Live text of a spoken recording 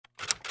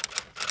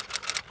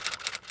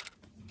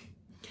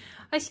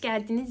Hoş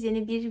geldiniz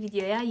yeni bir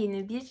videoya,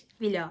 yeni bir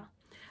vlog.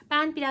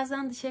 Ben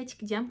birazdan dışarı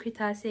çıkacağım,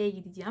 kırtasiyeye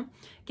gideceğim.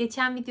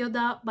 Geçen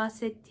videoda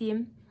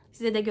bahsettiğim,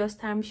 size de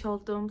göstermiş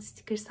olduğum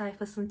sticker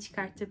sayfasını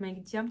çıkarttırmaya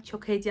gideceğim.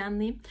 Çok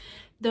heyecanlıyım.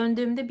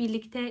 Döndüğümde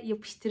birlikte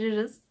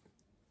yapıştırırız.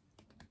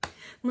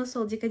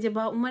 Nasıl olacak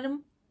acaba?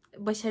 Umarım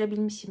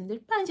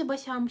başarabilmişimdir. Bence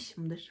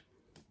başarmışımdır.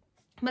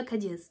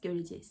 Bakacağız,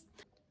 göreceğiz.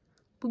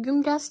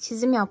 Bugün biraz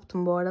çizim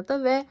yaptım bu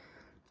arada ve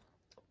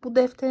bu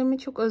defterimi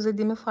çok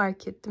özlediğimi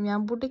fark ettim.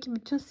 Yani buradaki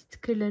bütün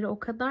stickerları o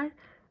kadar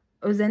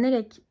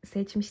özenerek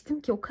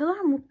seçmiştim ki o kadar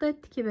mutlu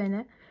etti ki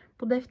beni.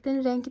 Bu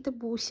defterin rengi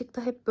de bu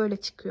ışıkta hep böyle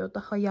çıkıyor.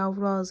 Daha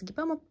yavru ağzı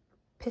gibi ama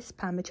pes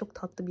pembe, çok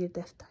tatlı bir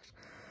defter.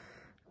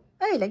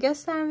 Öyle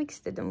göstermek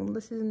istedim. Bunu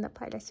da sizinle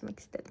paylaşmak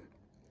istedim.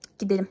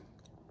 Gidelim.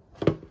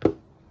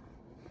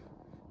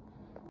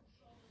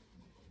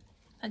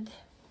 Hadi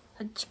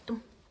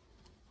çıktım.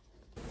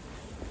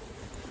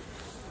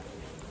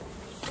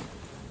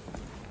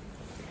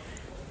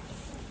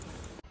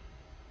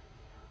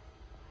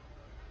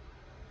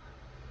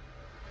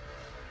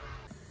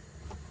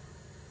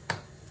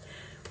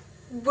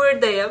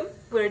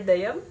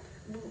 Buradayım.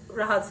 Bu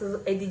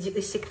rahatsız edici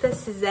ışıkta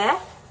size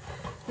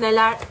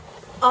neler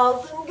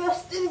aldığımı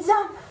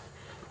göstereceğim.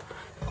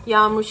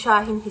 Yağmur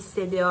Şahin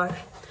hissediyor.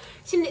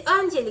 Şimdi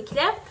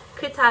öncelikle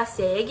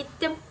kırtasiyeye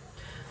gittim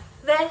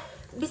ve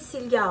bir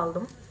silgi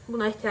aldım.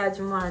 Buna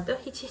ihtiyacım vardı.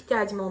 Hiç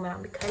ihtiyacım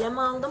olmayan bir kalem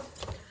aldım.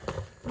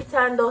 Bir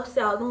tane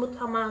dosya aldım. Bu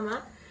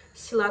tamamen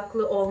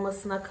şılaklı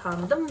olmasına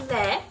kandım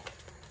ve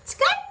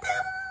çıkarttım.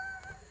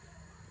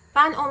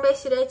 Ben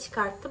 15 liraya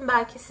çıkarttım.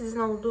 Belki sizin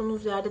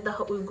olduğunuz yerde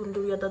daha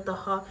uygundur ya da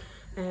daha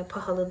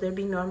pahalıdır,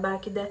 bilmiyorum.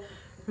 Belki de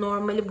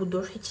normali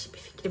budur. Hiçbir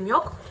fikrim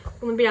yok.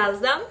 Bunu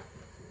birazdan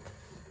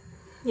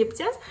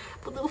yapacağız.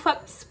 Bu da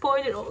ufak bir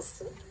spoiler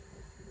olsun.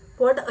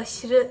 Bu arada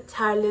aşırı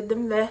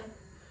terledim ve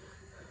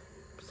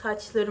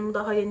saçlarımı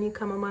daha yeni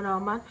yıkamama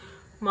rağmen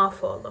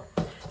mahvoldu.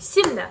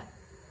 Şimdi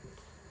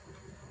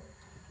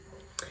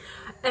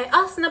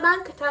aslında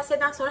ben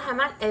kırtasiyeden sonra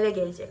hemen eve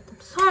gelecektim.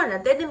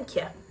 Sonra dedim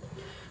ki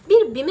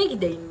bir BİM'e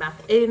gideyim ben.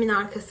 Evimin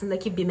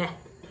arkasındaki BİM'e.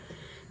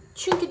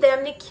 Çünkü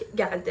demlik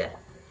geldi.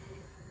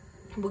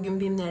 Bugün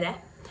BİM'lere.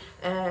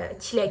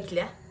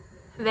 Çilekli.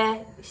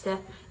 Ve işte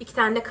 2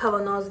 tane de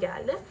kavanoz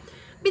geldi.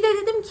 Bir de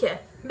dedim ki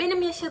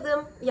benim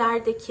yaşadığım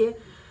yerdeki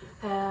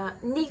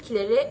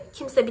nilkileri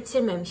kimse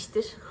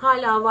bitirmemiştir.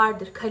 Hala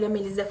vardır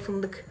karamelize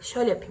fındık.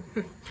 Şöyle yapayım.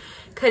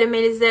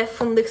 Karamelize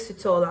fındık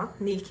sütü olan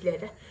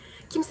nilkileri.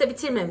 Kimse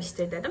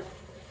bitirmemiştir dedim.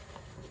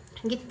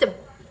 Gittim.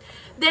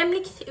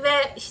 Demlik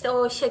ve işte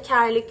o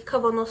şekerlik,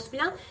 kavanoz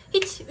falan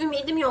hiç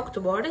ümidim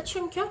yoktu bu arada.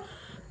 Çünkü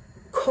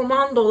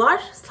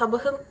komandolar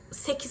sabahın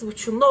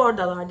 8.30'unda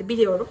oradalardı,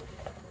 biliyorum.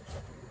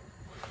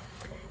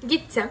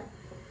 Gittim.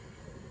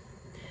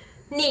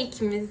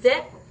 Nilkimizi,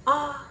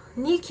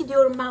 Nilki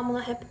diyorum ben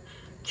buna hep.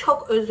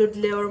 Çok özür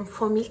diliyorum,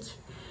 Fomilk.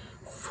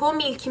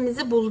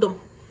 Fomilkimizi buldum.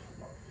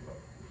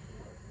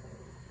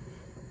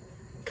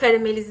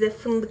 Karamelize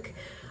fındık.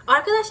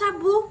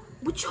 Arkadaşlar bu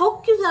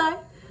çok güzel.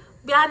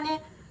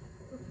 Yani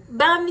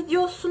ben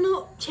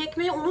videosunu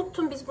çekmeyi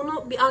unuttum. Biz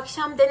bunu bir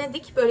akşam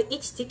denedik. Böyle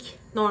içtik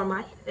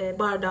normal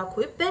bardağa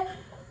koyup ve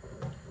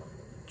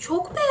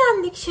çok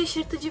beğendik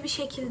şaşırtıcı bir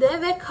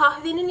şekilde. Ve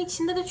kahvenin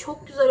içinde de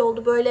çok güzel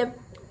oldu. Böyle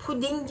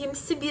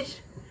pudingimsi bir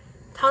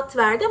tat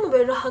verdi ama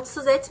böyle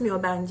rahatsız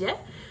etmiyor bence.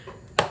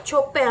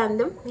 Çok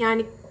beğendim.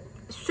 Yani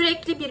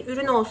sürekli bir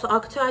ürün olsa,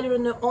 aktüel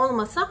ürünü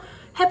olmasa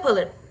hep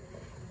alırım.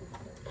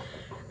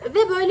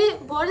 Ve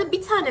böyle bu arada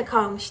bir tane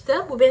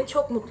kalmıştı. Bu beni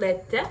çok mutlu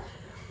etti.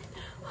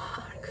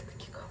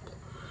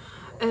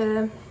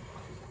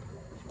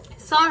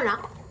 Sonra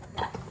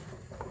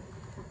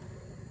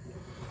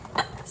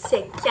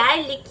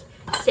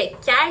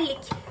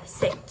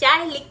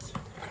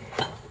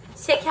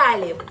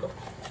şekerliği buldum.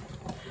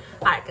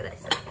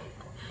 Arkadaşlar.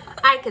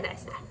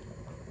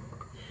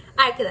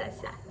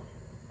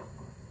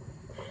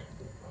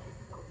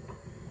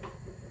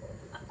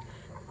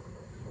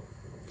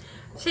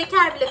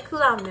 Şeker bile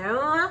kullanmıyorum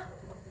ama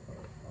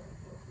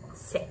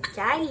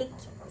şekerlik.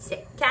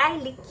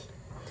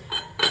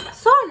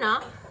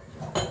 Sonra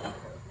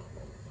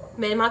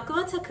benim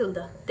aklıma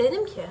takıldı.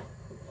 Dedim ki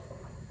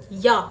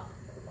ya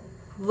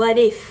what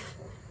if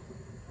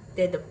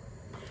dedim.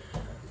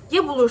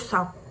 Ya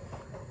bulursam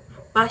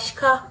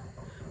başka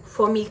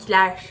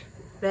fomilkler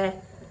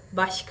ve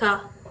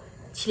başka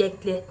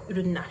çilekli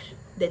ürünler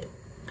dedim.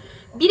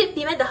 Bir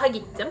BİM'e daha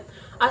gittim.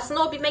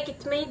 Aslında o BİM'e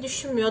gitmeyi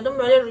düşünmüyordum.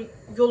 Böyle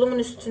yolumun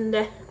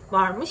üstünde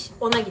varmış.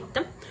 Ona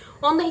gittim.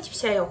 Onda hiçbir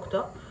şey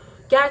yoktu.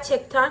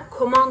 Gerçekten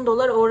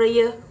komandolar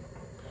orayı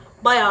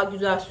bayağı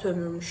güzel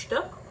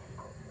sömürmüştü.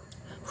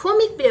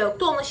 Fomilk bile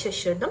yoktu. Ona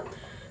şaşırdım.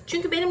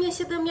 Çünkü benim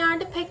yaşadığım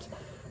yerde pek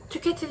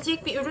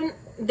tüketilecek bir ürün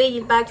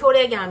değil. Belki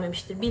oraya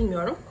gelmemiştir.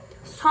 Bilmiyorum.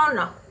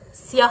 Sonra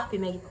siyah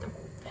BİM'e gittim.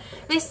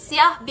 Ve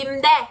siyah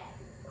BİM'de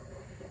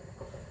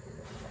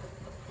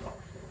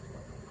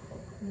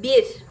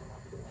 1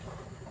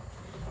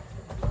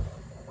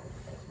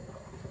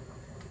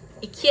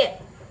 2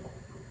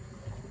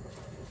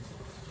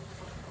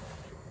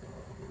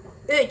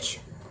 3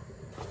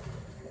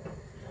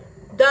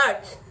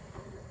 4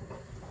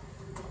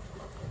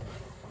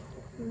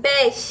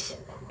 5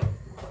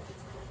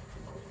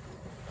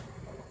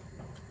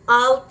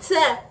 6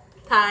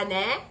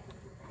 tane.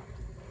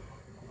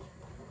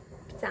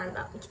 Bir tane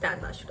daha, 2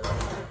 tane daha şurada.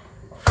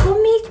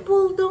 Fomilk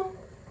buldum.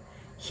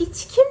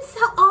 Hiç kimse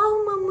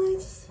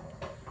almamış.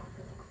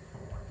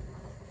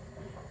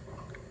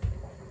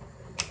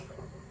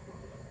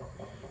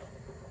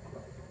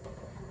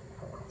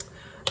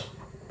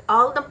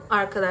 Aldım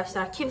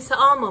arkadaşlar. Kimse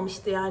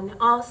almamıştı yani.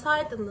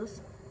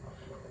 Alsaydınız.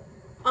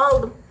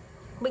 Aldım.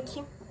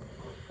 Bakayım.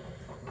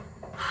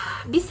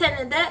 Bir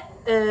senede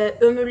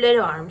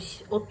ömürleri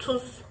varmış.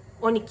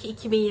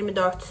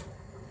 30-12-2024.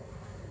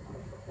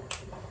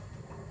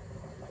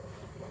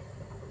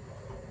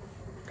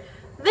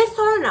 Ve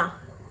sonra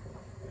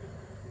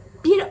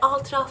bir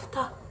alt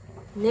rafta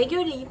ne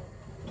göreyim?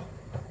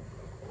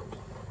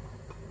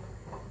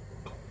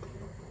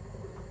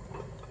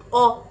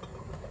 O.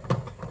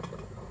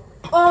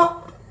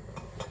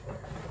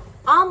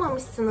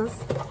 Almamışsınız.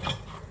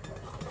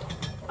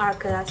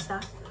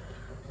 Arkadaşlar.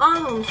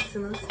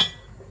 Almamışsınız.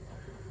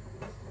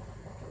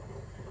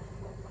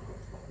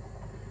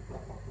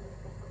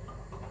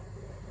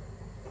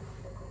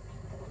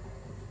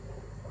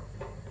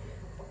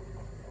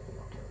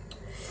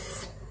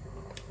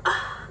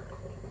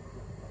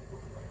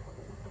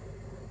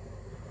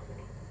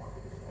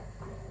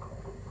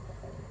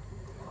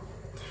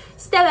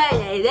 İşte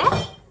böyleydi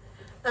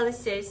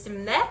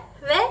alışverişimde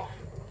ve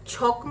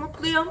çok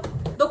mutluyum.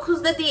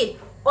 9'da değil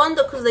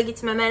 19'da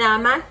gitmeme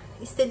rağmen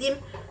istediğim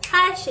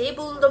her şeyi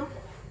buldum.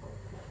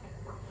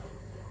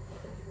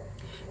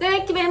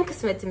 Demek ki benim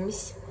kısmetimmiş.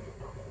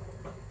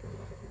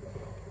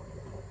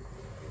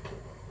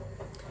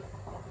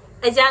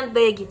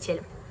 Ajandaya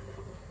geçelim.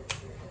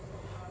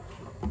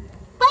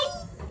 Bye.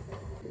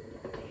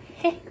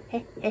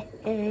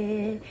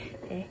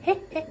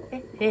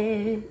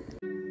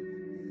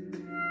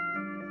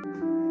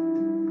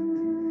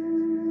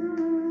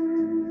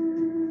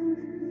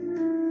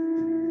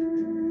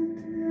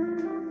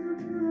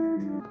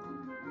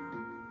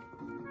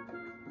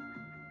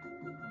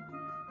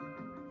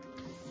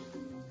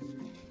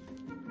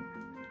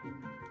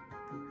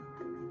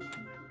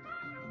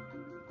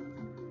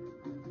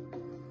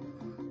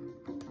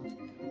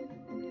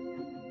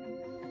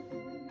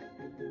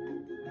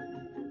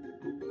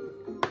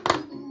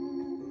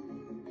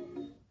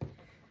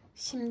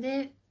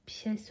 Şimdi bir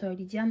şey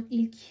söyleyeceğim.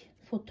 İlk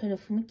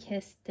fotoğrafımı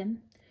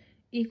kestim.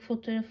 İlk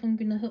fotoğrafın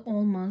günahı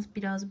olmaz.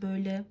 Biraz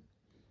böyle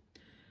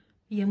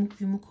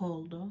yamuk yumuk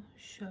oldu.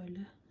 Şöyle.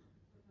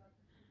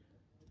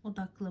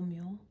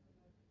 Odaklamıyor.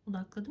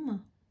 Odakladı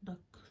mı?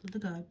 Odakladı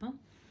galiba.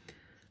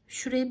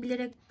 Şurayı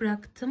bilerek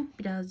bıraktım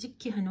birazcık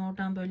ki hani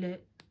oradan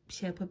böyle bir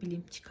şey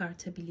yapabileyim,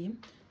 çıkartabileyim.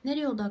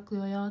 Nereye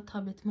odaklıyor ya?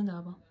 Tabletime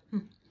galiba.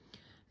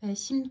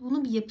 Şimdi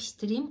bunu bir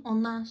yapıştırayım.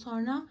 Ondan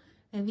sonra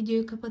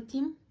videoyu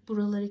kapatayım.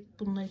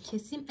 Bunları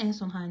keseyim. En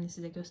son halini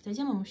size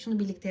göstereceğim ama şunu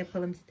birlikte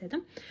yapalım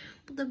istedim.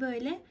 Bu da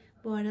böyle.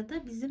 Bu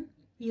arada bizim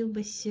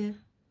yılbaşı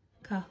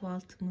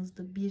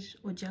kahvaltımızda 1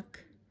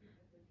 Ocak.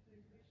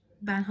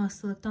 Ben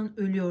hastalıktan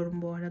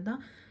ölüyorum bu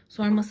arada.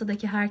 Sonra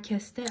masadaki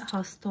herkes de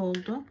hasta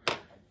oldu.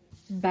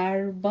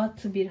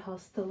 Berbat bir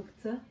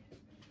hastalıktı.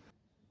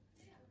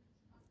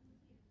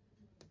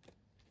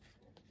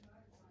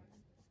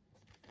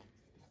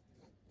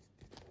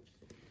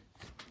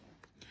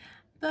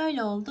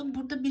 Böyle oldu.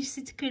 Burada bir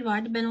sticker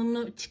vardı. Ben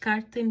onu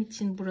çıkarttığım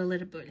için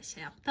buraları böyle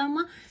şey yaptı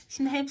ama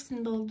şimdi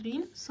hepsini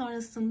doldurayım.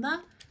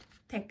 Sonrasında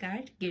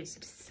tekrar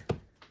görüşürüz.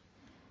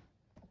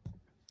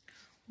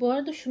 Bu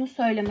arada şunu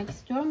söylemek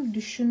istiyorum.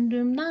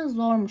 Düşündüğümden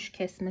zormuş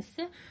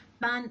kesmesi.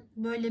 Ben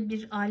böyle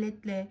bir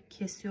aletle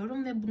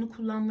kesiyorum ve bunu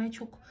kullanmaya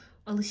çok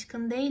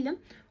alışkın değilim.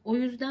 O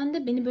yüzden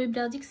de beni böyle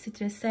birazcık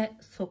strese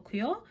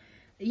sokuyor.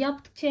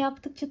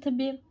 Yaptıkça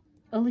tabii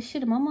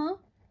alışırım ama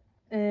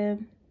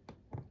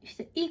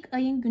işte ilk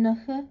ayın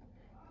günahı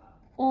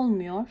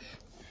olmuyor.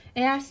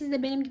 Eğer siz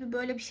de benim gibi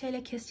böyle bir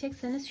şeyle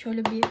kesecekseniz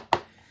şöyle bir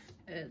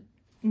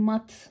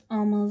mat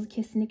almanızı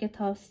kesinlikle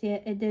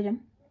tavsiye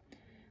ederim.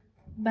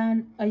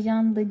 Ben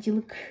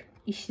ajandacılık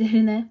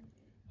işlerine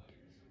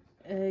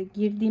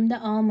girdiğimde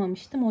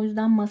almamıştım. O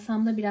yüzden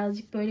masamda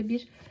birazcık böyle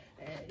bir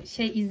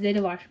şey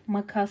izleri var.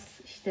 Makas,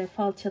 işte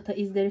falçata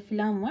izleri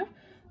falan var.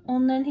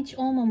 Onların hiç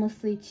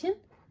olmaması için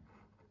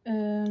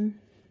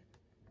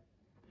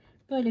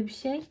böyle bir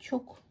şey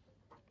çok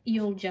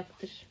iyi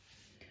olacaktır.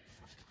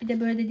 Bir de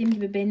böyle dediğim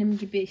gibi benim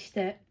gibi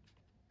işte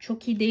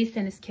çok iyi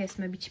değilseniz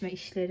kesme biçme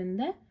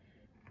işlerinde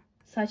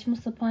saçma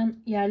sapan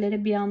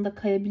yerlere bir anda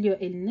kayabiliyor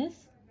eliniz.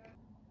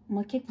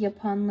 Maket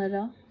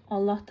yapanlara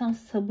Allah'tan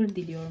sabır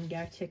diliyorum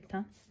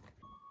gerçekten.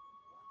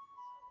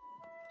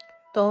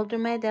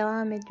 Doldurmaya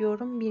devam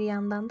ediyorum. Bir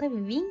yandan da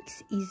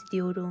Wings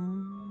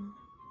izliyorum.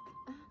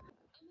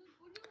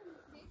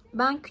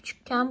 Ben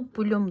küçükken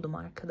Bloom'dum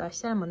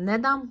arkadaşlar ama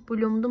neden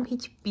Bloom'dum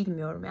hiç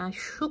bilmiyorum. Yani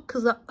şu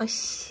kıza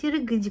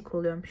aşırı gıcık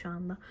oluyorum şu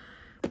anda.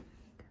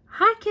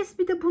 Herkes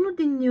bir de bunu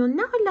dinliyor.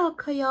 Ne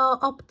alaka ya?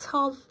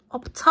 Aptal,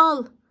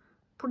 aptal.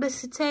 Burada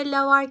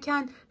Stella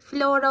varken,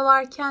 Flora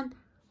varken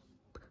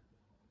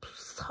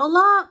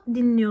sala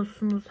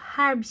dinliyorsunuz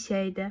her bir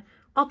şeyde.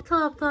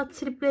 Aptal aptal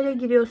triplere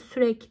giriyor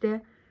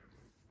sürekli.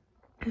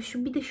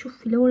 Bir de şu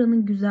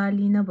Flora'nın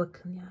güzelliğine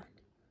bakın yani.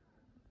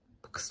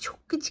 Bu kız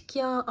çok gıcık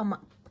ya.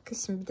 Ama bakın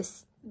şimdi bir de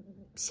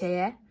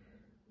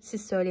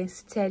siz söyleyin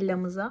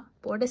Stella'mıza.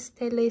 Bu arada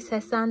Stella'yı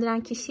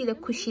seslendiren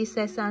kişiyle Kuşi'yi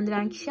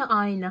seslendiren kişi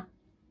aynı.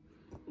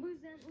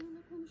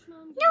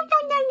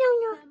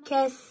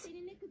 Kes.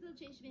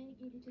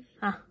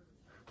 Hah.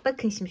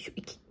 Bakın şimdi şu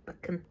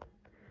bakın.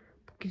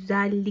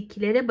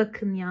 Güzelliklere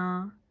bakın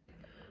ya.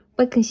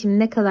 Bakın şimdi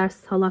ne kadar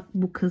salak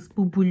bu kız,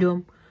 bu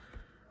Bloom.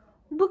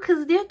 Bu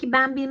kız diyor ki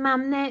ben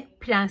bilmem ne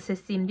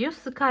prensesiyim diyor.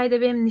 Sky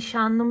da benim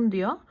nişanlım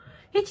diyor.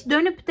 Hiç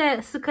dönüp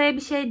de Sky'a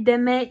bir şey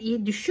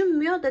demeyi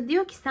düşünmüyor da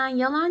diyor ki sen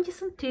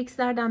yalancısın,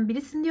 Trix'lerden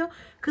birisin diyor.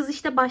 Kız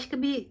işte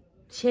başka bir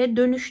şeye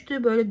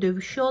dönüştü, böyle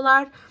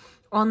dövüşüyorlar.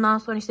 Ondan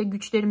sonra işte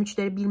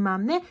güçleri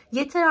bilmem ne.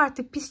 Yeter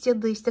artık pis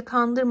cadı işte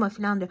kandırma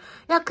falan diyor.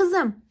 Ya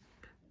kızım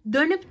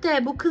dönüp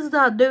de bu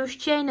kızla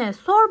dövüşeceğine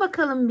sor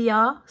bakalım bir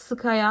ya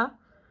Sky'a.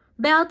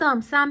 Be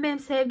adam sen benim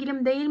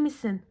sevgilim değil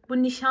misin?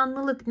 Bu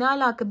nişanlılık ne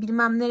alaka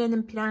bilmem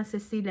nerenin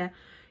prensesiyle.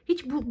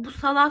 Hiç bu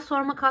salağa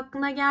sormak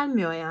aklına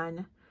gelmiyor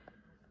yani.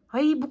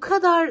 Ay bu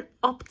kadar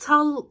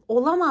aptal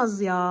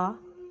olamaz ya.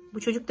 Bu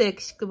çocuk da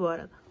yakışıklı bu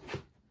arada.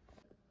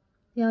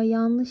 Ya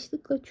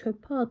yanlışlıkla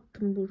çöpe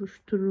attım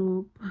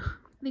buruşturup.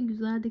 Ne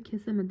güzel de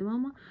kesemedim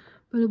ama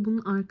böyle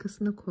bunun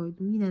arkasına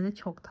koydum. Yine de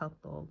çok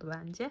tatlı oldu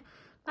bence.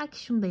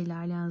 Belki şunu da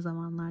ilerleyen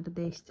zamanlarda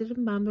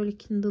değiştiririm. Ben böyle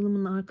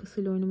Kindle'ımın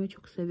arkasıyla oynamayı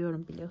çok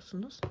seviyorum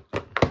biliyorsunuz.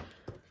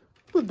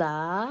 Bu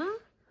da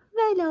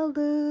böyle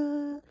oldu.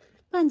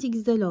 Bence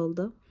güzel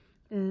oldu.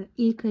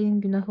 İlk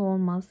ayın günahı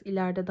olmaz.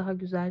 İleride daha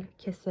güzel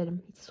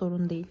keserim. Hiç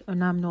sorun değil.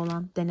 Önemli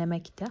olan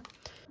denemekte.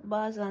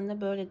 Bazen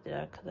de böyledir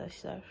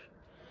arkadaşlar.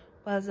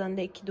 Bazen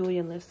de 2'de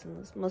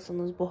uyanırsınız.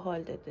 Masanız bu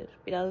haldedir.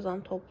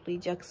 Birazdan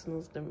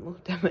toplayacaksınızdır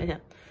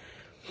muhtemelen.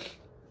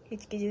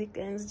 Hiç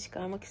geceliklerinizi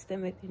çıkarmak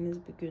istemediğiniz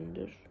bir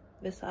gündür.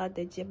 Ve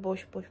sadece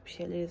boş bir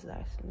şeyler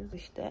izlersiniz.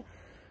 İşte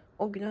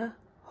o güne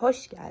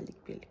hoş geldik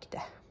birlikte.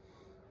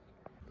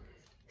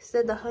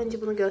 Size daha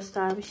önce bunu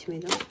göstermiş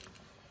miydim?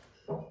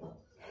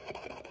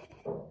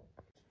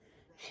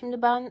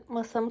 Şimdi ben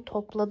masamı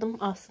topladım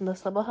aslında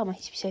sabah ama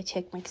hiçbir şey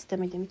çekmek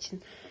istemediğim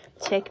için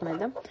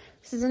çekmedim.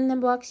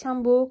 Sizinle bu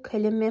akşam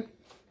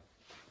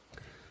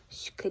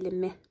şu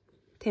kalemi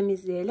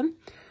temizleyelim.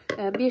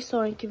 Bir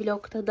sonraki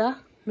vlogda da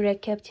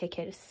mürekkep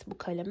çekeriz bu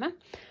kaleme.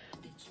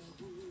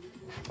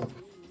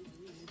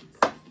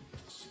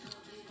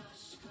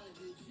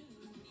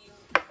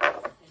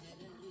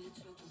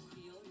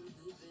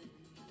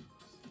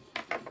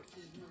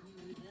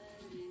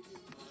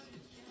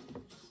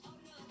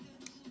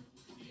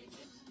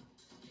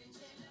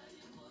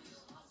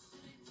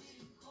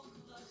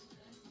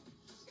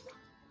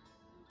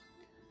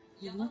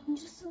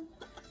 Yalancısın,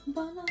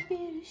 bana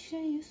bir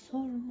şey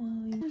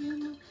sorma.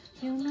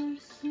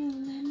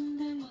 Yanarsın hem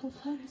de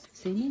bakarsın.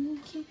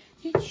 Seninki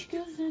hiç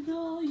göze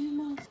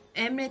doymaz.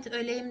 Emret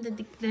öleyim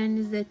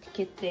dediklerinizi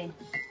etiketleyin.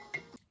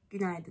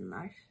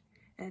 Günaydınlar.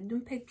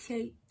 Dün pek bir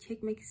şey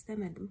çekmek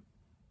istemedim.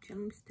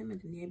 Canım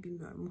istemedi, niye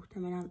bilmiyorum.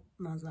 Muhtemelen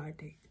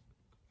nazardaydı.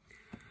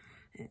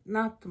 Ne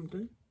yaptım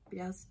dün?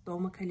 Biraz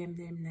dolma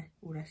kalemlerimle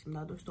uğraştım.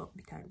 Daha doğrusu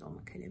bir tane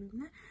dolma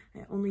kalemimle.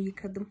 Onu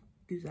yıkadım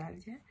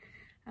güzelce.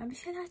 Bir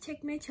şeyler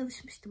çekmeye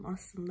çalışmıştım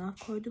aslında.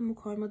 Koydum mu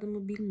koymadım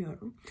mı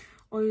bilmiyorum.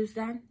 O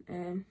yüzden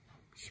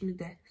şimdi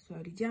de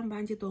söyleyeceğim.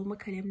 Bence dolma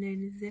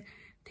kalemlerinizi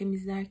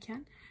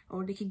temizlerken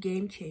oradaki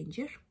game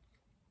changer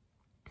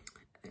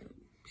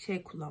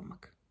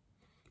kullanmak.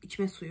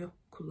 İçme suyu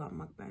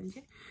kullanmak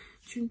bence.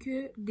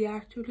 Çünkü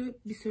diğer türlü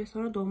bir süre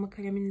sonra dolma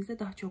kaleminize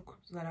daha çok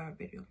zarar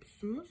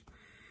veriyormuşsunuz.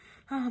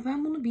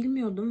 Ben bunu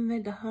bilmiyordum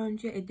ve daha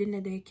önce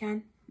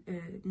Edirne'deyken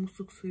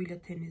musluk suyuyla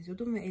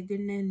temizliyordum ve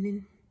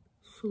Edirne'nin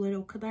suları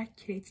o kadar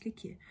kireçli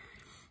ki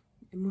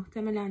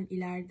muhtemelen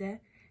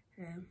ileride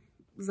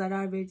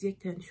zarar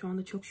verecektir. Yani şu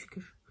anda çok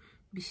şükür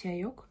bir şey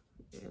yok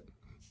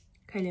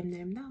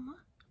kalemlerimde ama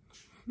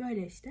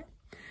böyle işte.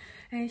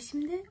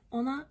 Şimdi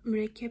ona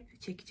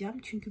mürekkep çekeceğim.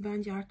 Çünkü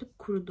bence artık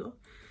kurudu.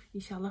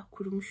 İnşallah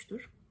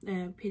kurumuştur.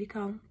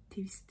 Pelikan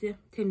Twist'i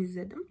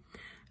temizledim.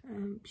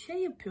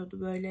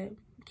 Yapıyordu böyle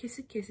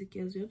kesik kesik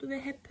yazıyordu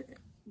ve hep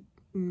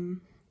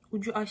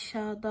ucu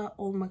aşağıda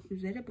olmak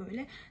üzere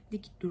böyle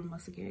dik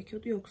durması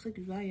gerekiyordu. Yoksa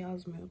güzel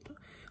yazmıyordu.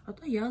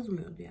 Hatta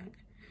yazmıyordu yani.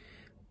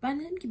 Ben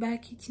dedim ki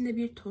belki içinde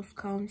bir toz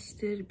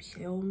kalmıştır, bir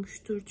şey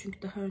olmuştur.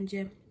 Çünkü daha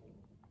önce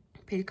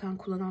pelikan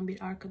kullanan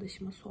bir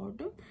arkadaşıma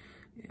sordum.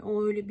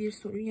 O öyle bir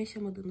sorun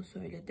yaşamadığını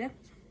söyledi.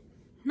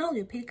 Ne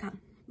oluyor pelikan?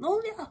 Ne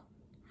oluyor?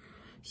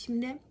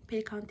 Şimdi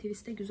Pelikan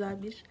Twist'te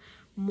güzel bir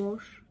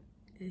mor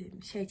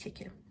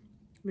çekelim.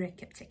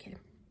 Mürekkep çekelim.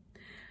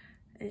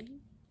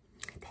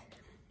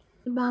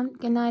 Ben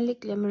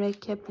genellikle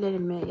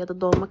mürekkeplerimi ya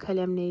da dolma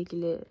kalemle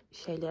ilgili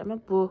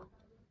şeylerimi bu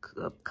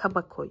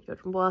kaba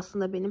koyuyorum. Bu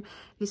aslında benim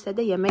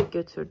lisede yemek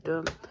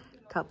götürdüğüm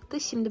kaptı.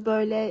 Şimdi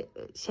böyle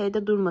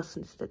şeyde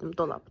durmasın istedim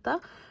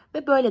dolapta.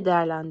 Ve böyle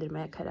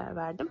değerlendirmeye karar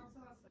verdim.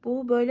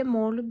 Bu böyle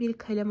morlu bir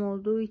kalem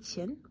olduğu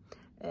için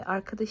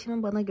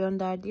Arkadaşımın bana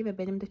gönderdiği ve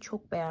benim de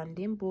çok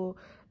beğendiğim bu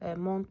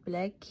Mont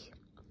Blanc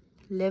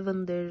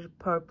Lavender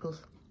Purple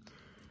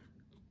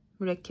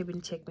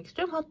mürekkebini çekmek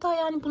istiyorum. Hatta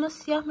yani buna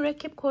siyah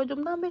mürekkep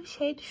koyduğumdan beri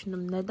şey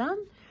düşündüm. Neden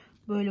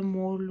böyle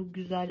morlu,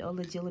 güzel,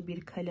 alıcılı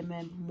bir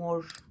kaleme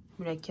mor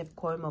mürekkep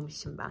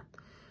koymamışım ben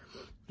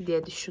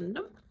diye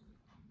düşündüm.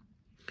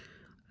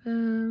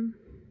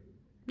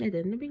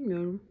 Nedenini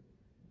bilmiyorum.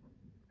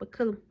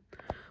 Bakalım.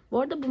 Bu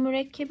arada bu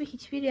mürekkebi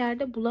hiçbir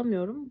yerde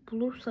bulamıyorum.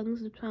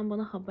 Bulursanız lütfen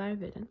bana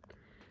haber verin.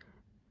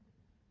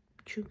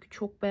 Çünkü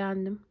çok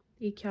beğendim.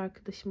 İyi ki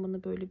arkadaşım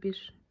bana böyle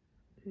bir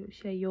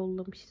şey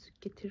yollamış,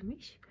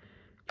 getirmiş.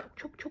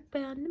 Çok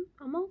beğendim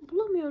ama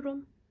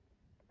bulamıyorum.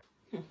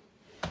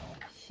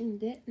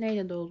 Şimdi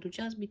neyle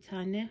dolduracağız? Bir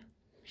tane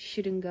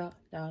şırınga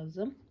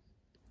lazım.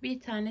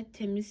 Bir tane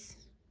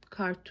temiz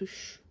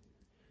kartuş.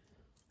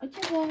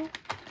 Acaba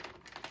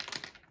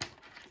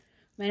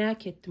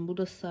merak ettim. Bu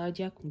da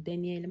sığacak mı?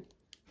 Deneyelim.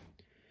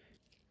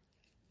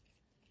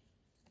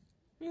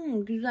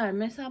 Güzel.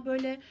 Mesela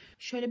böyle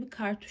şöyle bir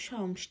kartuş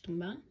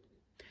almıştım ben.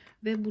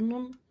 Ve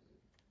bunun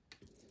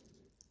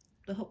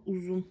daha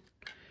uzun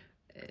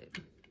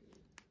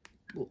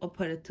bu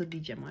aparatı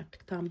diyeceğim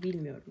artık. Tam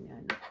bilmiyorum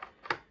yani.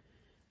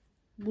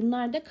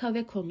 Bunlar da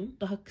Kaveco'nun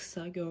daha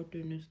kısa,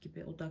 gördüğünüz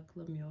gibi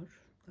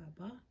odaklamıyor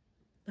galiba.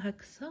 Daha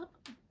kısa.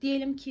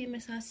 Diyelim ki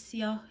mesela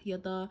siyah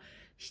ya da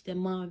işte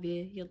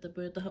mavi ya da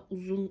böyle daha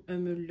uzun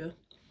ömürlü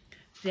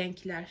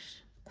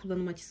renkler,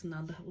 kullanım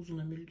açısından daha uzun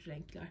ömürlü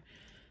renkler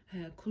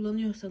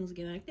kullanıyorsanız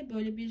genellikle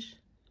böyle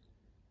bir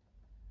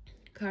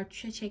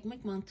kartuşa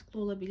çekmek mantıklı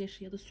olabilir.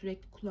 Ya da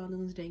sürekli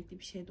kullandığınız renkli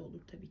bir şey de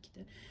olur tabii ki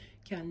de.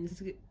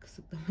 Kendinizi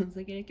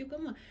kısıtlamanıza gerek yok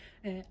ama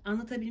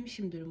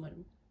anlatabilmişimdir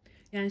umarım.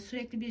 Yani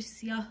sürekli bir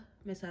siyah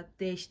mesela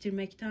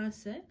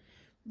değiştirmektense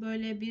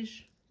böyle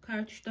bir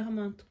kartuş daha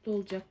mantıklı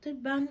olacaktır.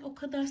 Ben o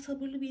kadar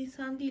sabırlı bir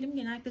insan değilim.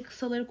 Genellikle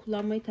kısaları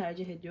kullanmayı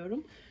tercih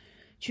ediyorum.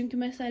 Çünkü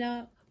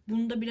mesela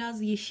bunda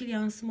biraz yeşil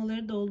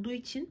yansımaları da olduğu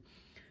için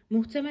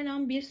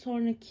muhtemelen bir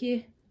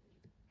sonraki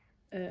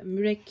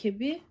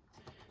mürekkebi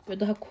böyle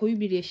daha koyu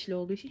bir yeşil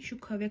olduğu için şu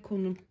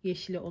Kaveco'nun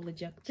yeşili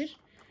olacaktır.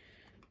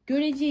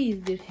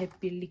 Göreceğizdir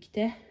hep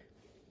birlikte.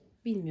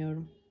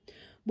 Bilmiyorum.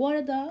 Bu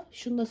arada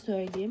şunu da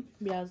söyleyeyim.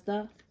 Biraz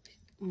da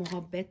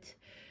muhabbet.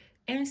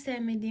 En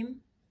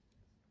sevmediğim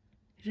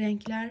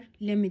renkler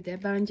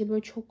Lemi'de. Bence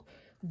böyle çok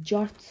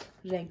cart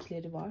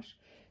renkleri var.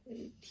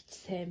 Hiç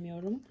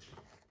sevmiyorum.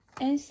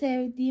 En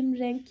sevdiğim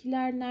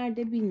renkler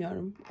nerede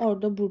bilmiyorum.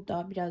 Orada,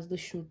 burada, biraz da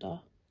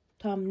şurada.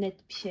 Tam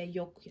net bir şey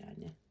yok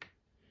yani.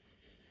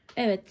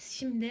 Evet,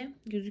 şimdi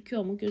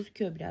gözüküyor mu?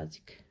 Gözüküyor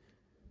birazcık.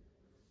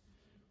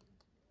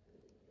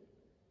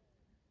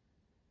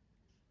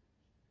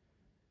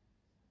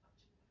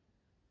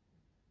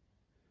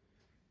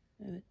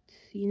 Evet,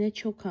 yine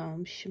çok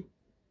almışım.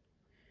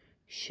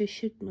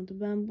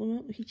 Şaşırtmadı. Ben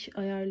bunu hiç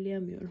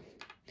ayarlayamıyorum.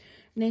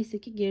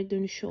 Neyse ki geri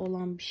dönüşü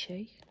olan bir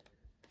şey.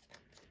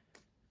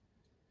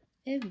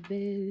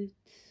 Evet.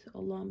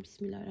 Allah'ım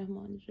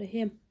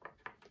bismillahirrahmanirrahim.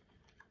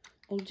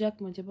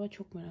 Olacak mı acaba?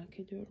 Çok merak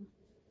ediyorum.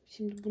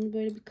 Şimdi bunu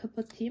böyle bir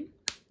kapatayım.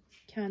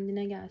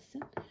 Kendine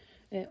gelsin.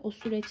 O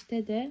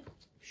süreçte de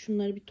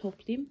şunları bir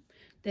toplayayım.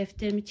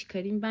 Defterimi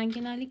çıkarayım. Ben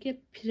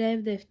genellikle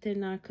prev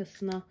defterin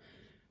arkasına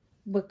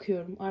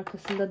bakıyorum.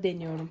 Arkasında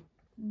deniyorum.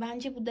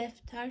 Bence bu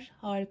defter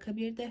harika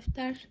bir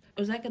defter.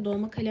 Özellikle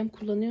dolma kalem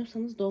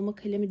kullanıyorsanız dolma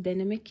kalemi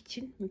denemek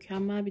için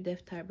mükemmel bir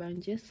defter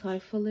bence.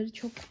 Sayfaları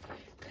çok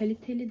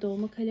kaliteli,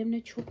 dolma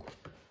kalemle çok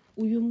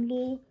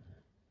uyumlu.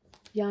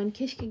 Yani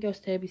keşke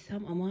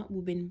gösterebilsem ama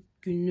bu benim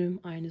günlüğüm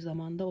aynı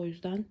zamanda. O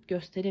yüzden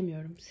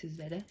gösteremiyorum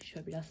sizlere.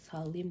 Şöyle biraz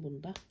sallayayım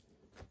bunu da.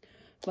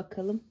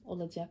 Bakalım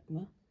olacak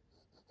mı?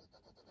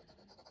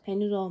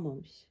 Henüz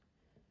olmamış.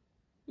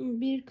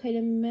 Bir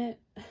kalemime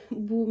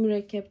bu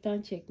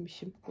mürekkepten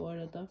çekmişim bu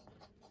arada.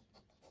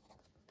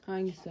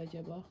 Hangisi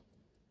acaba?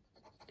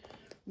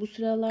 Bu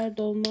sıralar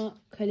dolma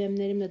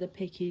kalemlerimle de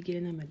pek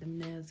ilgilenemedim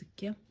ne yazık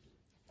ki.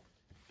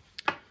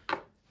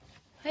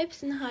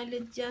 Hepsini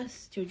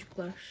halledeceğiz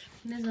çocuklar.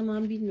 Ne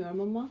zaman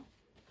bilmiyorum ama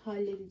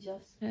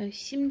halledeceğiz.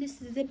 Şimdi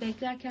size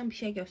beklerken bir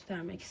şey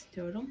göstermek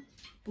istiyorum.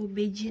 Bu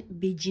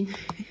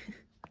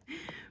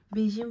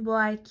Becin bu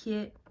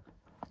ayki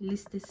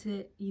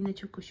listesi yine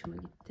çok hoşuma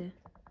gitti.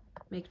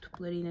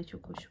 Mektupları yine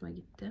çok hoşuma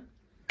gitti.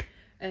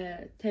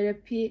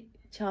 Terapi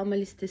çalma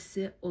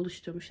listesi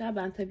oluşturmuşlar.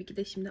 Ben tabii ki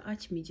de şimdi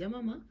açmayacağım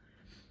ama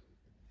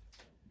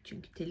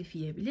çünkü telif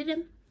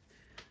yiyebilirim.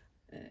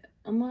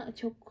 Ama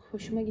çok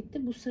hoşuma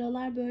gitti. Bu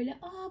sıralar böyle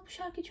bu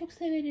şarkıyı çok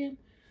severim.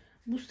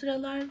 Bu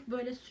sıralar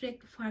böyle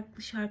sürekli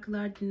farklı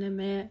şarkılar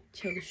dinlemeye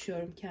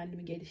çalışıyorum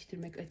kendimi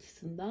geliştirmek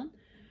açısından.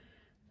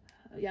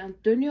 Yani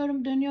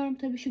dönüyorum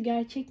tabii şu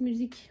gerçek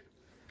müzik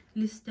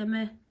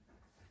listeme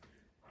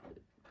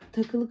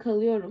takılı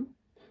kalıyorum.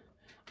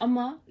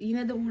 Ama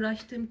yine de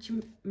uğraştığım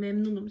için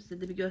memnunum.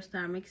 Size de bir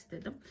göstermek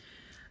istedim.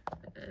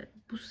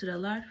 Bu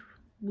sıralar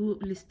bu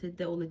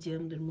listede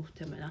olacağımdır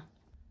muhtemelen.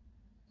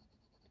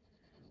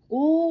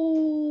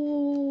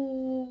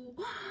 Oo!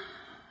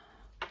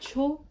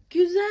 Çok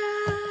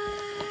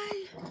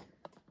güzel.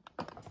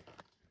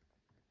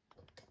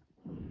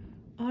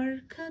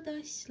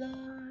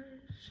 Arkadaşlar,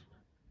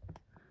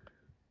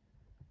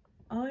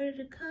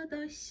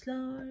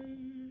 arkadaşlar,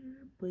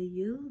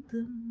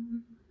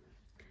 bayıldım.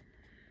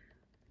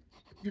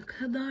 Ne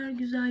kadar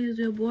güzel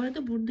yazıyor. Bu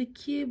arada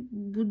buradaki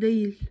bu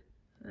değil.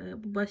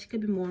 Bu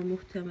başka bir mor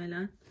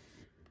muhtemelen.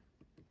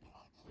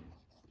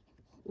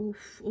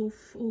 Of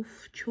of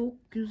of,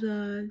 çok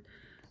güzel.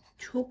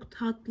 Çok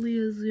tatlı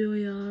yazıyor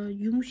ya.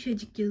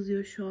 Yumuşacık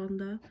yazıyor şu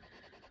anda.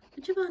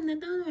 Acaba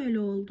neden öyle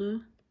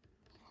oldu?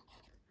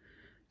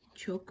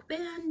 Çok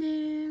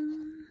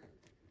beğendim.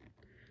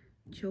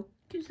 Çok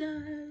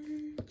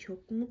güzel.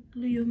 Çok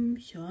mutluyum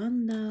şu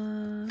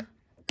anda.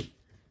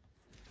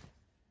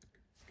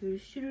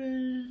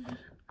 Görüşürüz.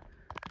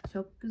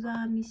 Çok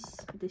güzelmiş.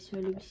 Bir de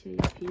şöyle bir şey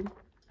yapayım.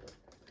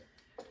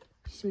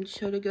 Şimdi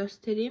şöyle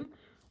göstereyim.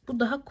 Bu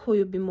daha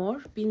koyu bir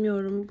mor.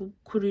 Bilmiyorum bu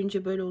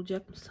kuruyunca böyle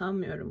olacak mı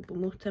sanmıyorum. Bu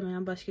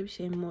muhtemelen başka bir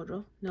şeyin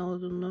moru. Ne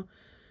olduğunu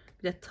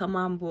bir de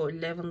tamam bu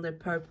lavender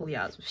purple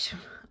yazmışım.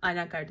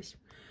 Aynen kardeşim.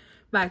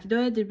 Belki de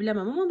öyledir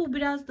bilemem ama bu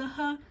biraz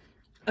daha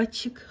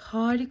açık.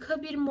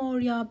 Harika bir mor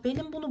ya.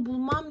 Benim bunu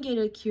bulmam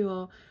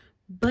gerekiyor.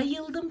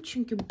 Bayıldım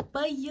çünkü.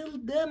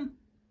 Bayıldım.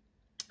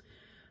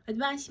 Hadi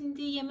ben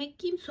şimdi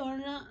yemek yiyeyim,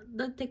 sonra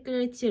da tekrar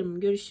açarım.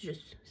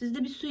 Görüşürüz. Siz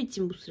de bir su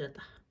için bu sırada.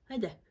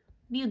 Hadi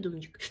bir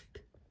yudumcuk.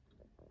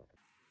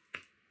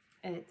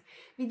 Evet,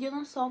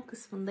 videonun son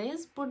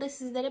kısmındayız. Burada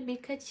sizlere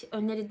birkaç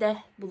öneride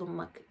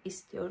bulunmak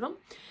istiyorum.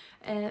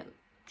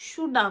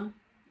 Şuradan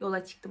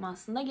yola çıktım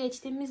aslında.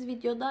 Geçtiğimiz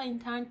videoda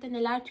internette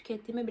neler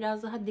tükettiğime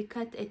biraz daha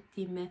dikkat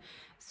ettiğimi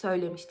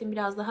söylemiştim.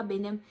 Biraz daha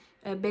benim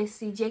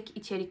besleyecek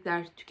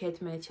içerikler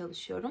tüketmeye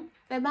çalışıyorum.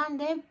 Ve ben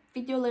de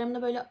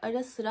videolarımda böyle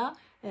ara sıra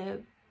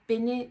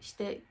beni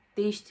işte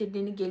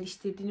değiştirdiğini,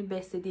 geliştirdiğini,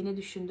 beslediğini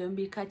düşündüğüm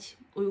birkaç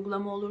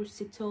uygulama olur,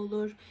 site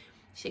olur,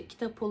 işte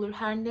kitap olur,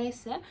 her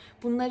neyse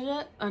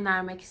bunları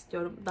önermek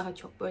istiyorum. Daha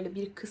çok böyle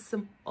bir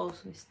kısım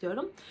olsun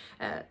istiyorum.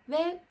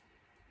 Ve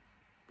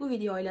bu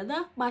videoyla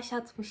da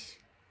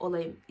başlatmış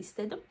olayım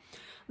istedim.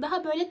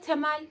 Daha böyle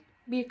temel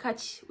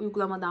birkaç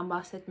uygulamadan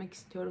bahsetmek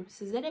istiyorum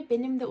sizlere.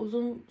 Benim de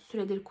uzun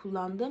süredir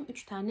kullandığım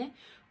 3 tane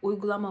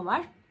uygulama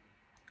var.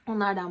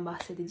 Onlardan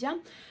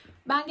bahsedeceğim.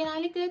 Ben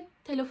genellikle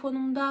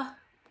telefonumda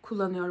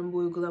kullanıyorum bu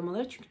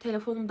uygulamaları. Çünkü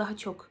telefonum daha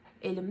çok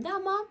elimde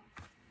ama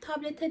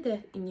tablete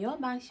de iniyor.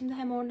 Ben şimdi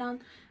hem oradan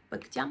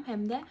bakacağım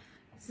hem de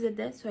size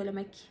de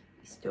söylemek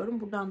istiyorum.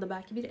 Buradan da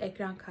belki bir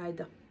ekran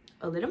kaydı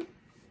alırım.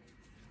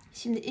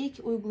 Şimdi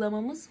ilk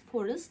uygulamamız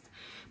Forest.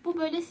 Bu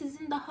böyle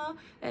sizin daha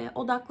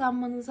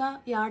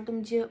odaklanmanıza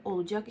yardımcı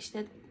olacak.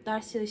 İşte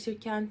ders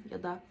çalışırken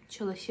ya da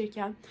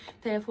çalışırken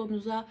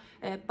telefonunuza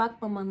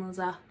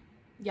bakmamanıza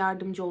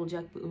yardımcı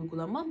olacak bir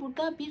uygulama.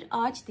 Burada bir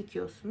ağaç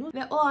dikiyorsunuz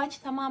ve o ağaç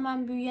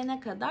tamamen büyüyene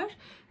kadar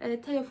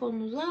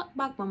telefonunuza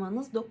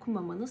bakmamanız,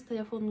 dokunmamanız,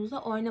 telefonunuza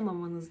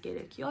oynamamanız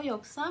gerekiyor.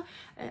 Yoksa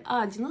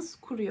ağacınız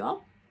kuruyor.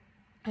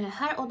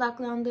 Her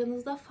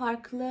odaklandığınızda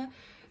farklı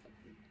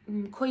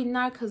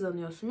coinler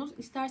kazanıyorsunuz.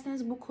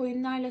 İsterseniz bu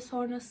coinlerle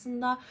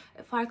sonrasında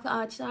farklı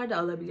ağaçlar da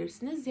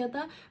alabilirsiniz. Ya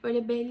da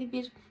böyle belli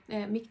bir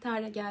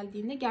miktara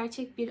geldiğinde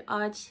gerçek bir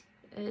ağaç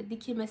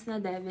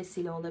dikilmesine de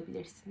vesile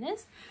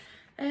olabilirsiniz.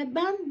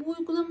 Ben bu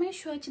uygulamayı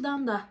şu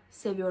açıdan da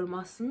seviyorum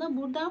aslında.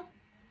 Burada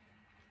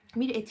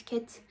bir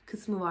etiket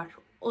kısmı var.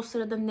 O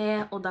sırada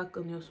neye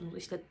odaklanıyorsunuz?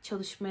 İşte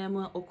çalışmaya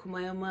mı,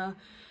 okumaya mı,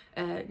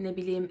 ne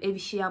bileyim ev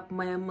işi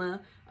yapmaya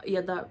mı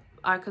ya da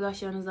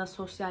arkadaşlarınızla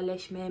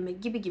sosyalleşmeye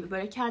mi gibi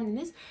böyle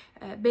kendiniz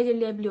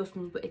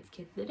belirleyebiliyorsunuz bu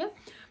etiketleri.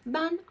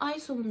 Ben ay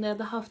sonunda ya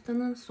da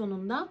haftanın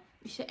sonunda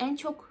işte en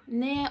çok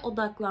neye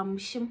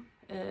odaklanmışım,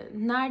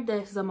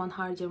 nerede zaman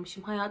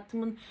harcamışım,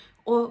 hayatımın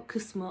o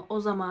kısmı, o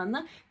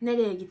zamanı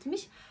nereye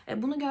gitmiş,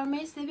 bunu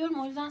görmeyi seviyorum.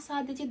 O yüzden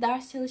sadece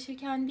ders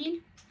çalışırken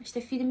değil,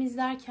 işte film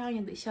izlerken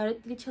ya da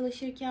işaret dili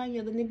çalışırken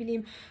ya da ne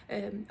bileyim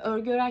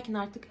örgü örerken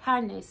artık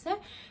her neyse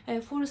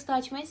Forest'ı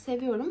açmayı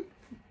seviyorum.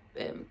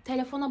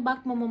 Telefona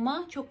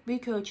bakmamama çok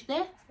büyük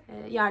ölçüde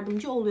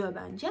yardımcı oluyor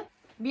bence.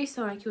 Bir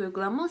sonraki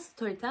uygulama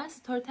Storytel.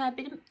 Storytel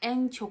benim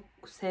en çok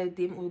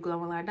sevdiğim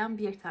uygulamalardan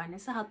bir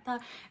tanesi. Hatta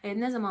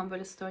ne zaman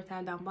böyle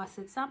Storytel'den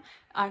bahsetsem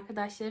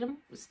arkadaşlarım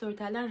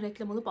Storytel'den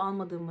reklam alıp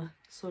almadığımı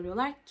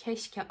soruyorlar.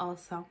 Keşke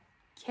alsam.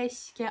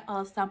 Keşke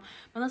alsam.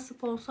 Bana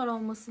sponsor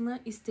olmasını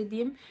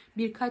istediğim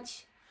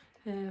birkaç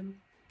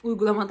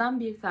uygulamadan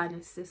bir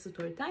tanesi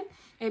Storytel.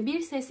 Bir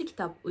sesli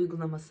kitap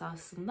uygulaması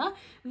aslında.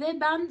 Ve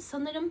ben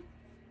sanırım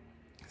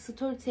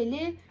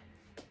Storytel'i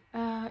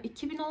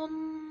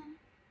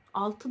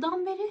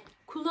 2016'dan beri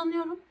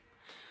kullanıyorum.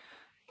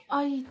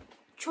 Ay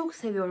çok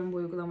seviyorum bu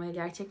uygulamayı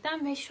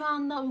gerçekten ve şu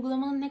anda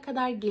uygulamanın ne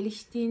kadar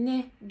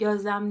geliştiğini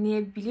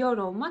gözlemleyebiliyor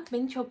olmak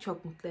beni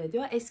çok mutlu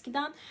ediyor.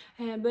 Eskiden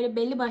böyle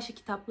belli başlı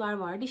kitaplar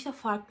vardı. İşte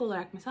farklı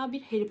olarak mesela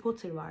bir Harry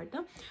Potter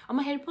vardı.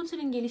 Ama Harry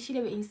Potter'ın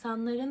gelişiyle ve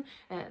insanların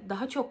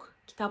daha çok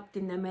kitap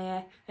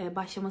dinlemeye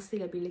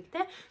başlamasıyla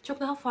birlikte çok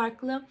daha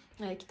farklı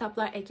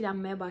kitaplar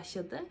eklenmeye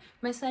başladı.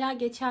 Mesela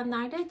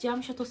geçenlerde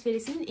Cam Şato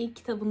serisinin ilk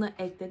kitabını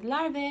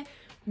eklediler ve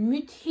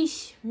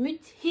müthiş,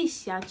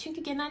 müthiş yani.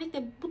 Çünkü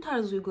genellikle bu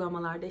tarz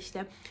uygulamalarda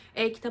işte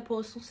e-kitap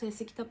olsun,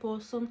 sesli kitap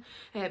olsun,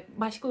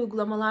 başka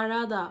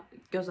uygulamalara da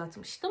göz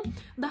atmıştım.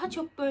 Daha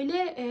çok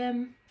böyle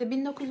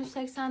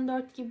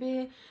 1984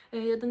 gibi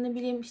ya da ne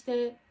bileyim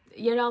işte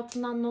yer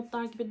altından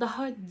notlar gibi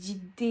daha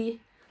ciddi,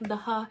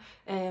 daha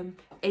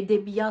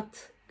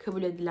edebiyat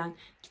kabul edilen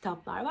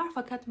kitaplar var.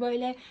 Fakat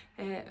böyle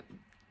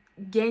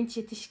genç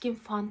yetişkin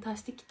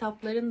fantastik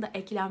kitapların da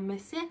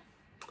eklenmesi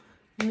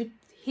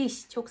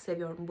müthiş. Çok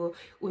seviyorum bu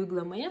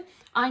uygulamayı.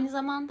 Aynı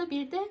zamanda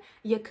bir de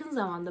yakın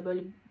zamanda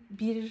böyle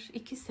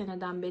 1-2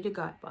 seneden beri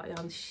galiba,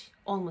 yanlış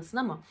olmasın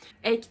ama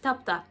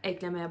e-kitap da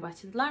eklemeye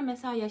başladılar.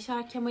 Mesela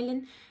Yaşar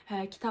Kemal'in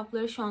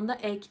kitapları şu anda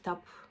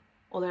e-kitap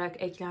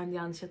olarak eklendi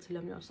yanlış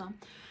hatırlamıyorsam.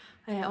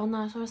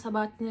 Ondan sonra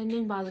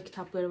Sabahattin'in bazı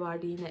kitapları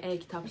vardı yine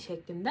e-kitap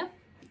şeklinde.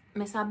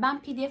 Mesela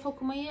ben PDF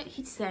okumayı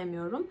hiç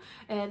sevmiyorum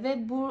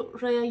ve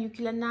buraya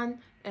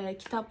yüklenen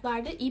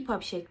kitaplar da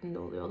EPUB şeklinde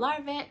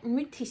oluyorlar ve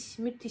müthiş,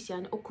 müthiş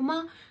yani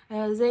okuma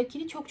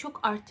zevkini çok çok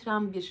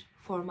artıran bir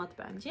format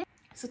bence.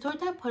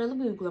 Storytel paralı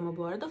bir uygulama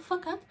bu arada,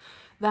 fakat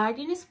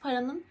verdiğiniz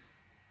paranın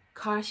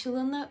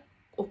karşılığını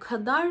o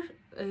kadar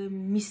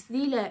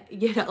misliyle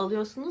geri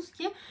alıyorsunuz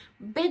ki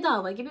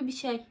bedava gibi bir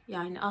şey.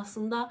 Yani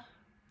aslında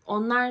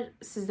onlar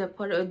size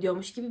para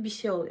ödüyormuş gibi bir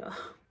şey oluyor.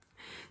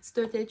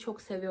 Storytel'i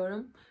çok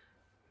seviyorum.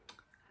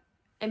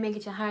 Emeği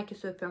geçen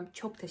herkese öpüyorum.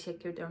 Çok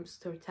teşekkür ediyorum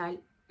Storytel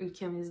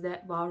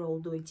ülkemizde var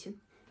olduğu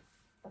için.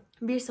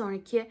 Bir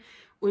sonraki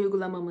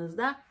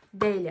uygulamamızda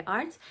Daily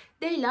Art.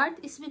 Daily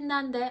Art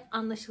isminden de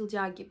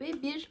anlaşılacağı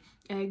gibi bir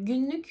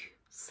günlük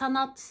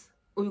sanat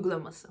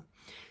uygulaması.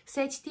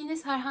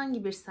 Seçtiğiniz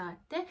herhangi bir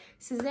saatte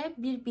size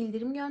bir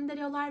bildirim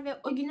gönderiyorlar ve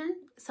o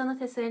günün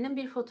sanat eserinin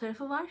bir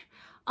fotoğrafı var.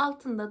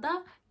 Altında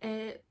da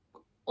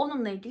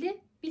onunla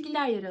ilgili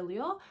bilgiler yer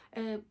alıyor.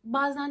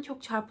 Bazen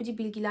çok çarpıcı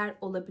bilgiler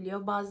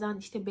olabiliyor. Bazen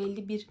işte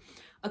belli bir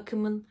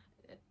akımın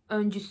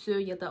öncüsü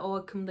ya da o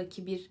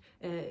akımdaki bir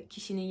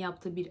kişinin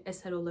yaptığı bir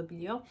eser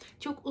olabiliyor.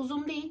 Çok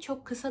uzun değil,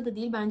 çok kısa da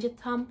değil. Bence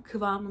tam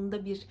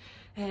kıvamında bir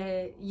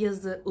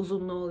yazı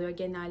uzunluğu oluyor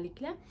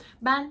genellikle.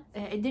 Ben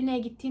Edirne'ye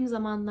gittiğim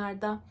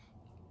zamanlarda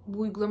bu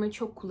uygulamayı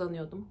çok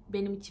kullanıyordum.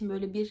 Benim için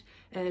böyle bir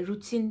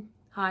rutin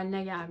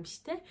haline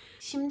gelmişti.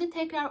 Şimdi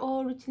tekrar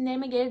o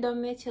rutinlerime geri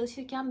dönmeye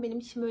çalışırken benim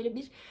için böyle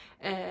bir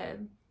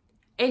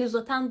el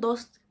uzatan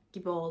dost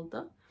gibi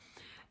oldu.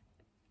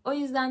 O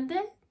yüzden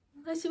de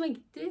hoşuma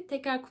gitti.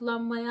 Tekrar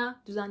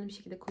kullanmaya, düzenli bir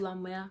şekilde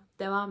kullanmaya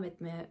devam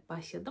etmeye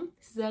başladım.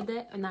 Sizlere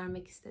de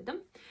önermek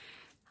istedim.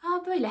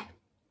 Böyle.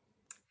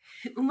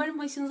 Umarım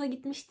hoşunuza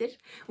gitmiştir.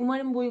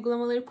 Umarım bu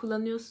uygulamaları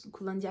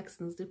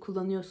kullanacaksınızdır,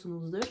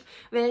 kullanıyorsunuzdur.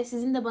 Ve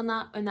sizin de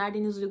bana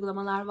önerdiğiniz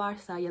uygulamalar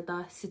varsa ya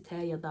da site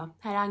ya da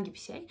herhangi bir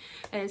şey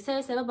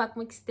seve seve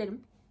bakmak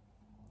isterim.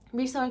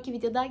 Bir sonraki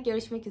videoda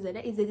görüşmek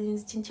üzere.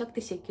 İzlediğiniz için çok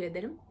teşekkür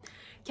ederim.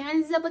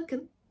 Kendinize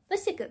bakın.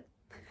 Hoşça kalın.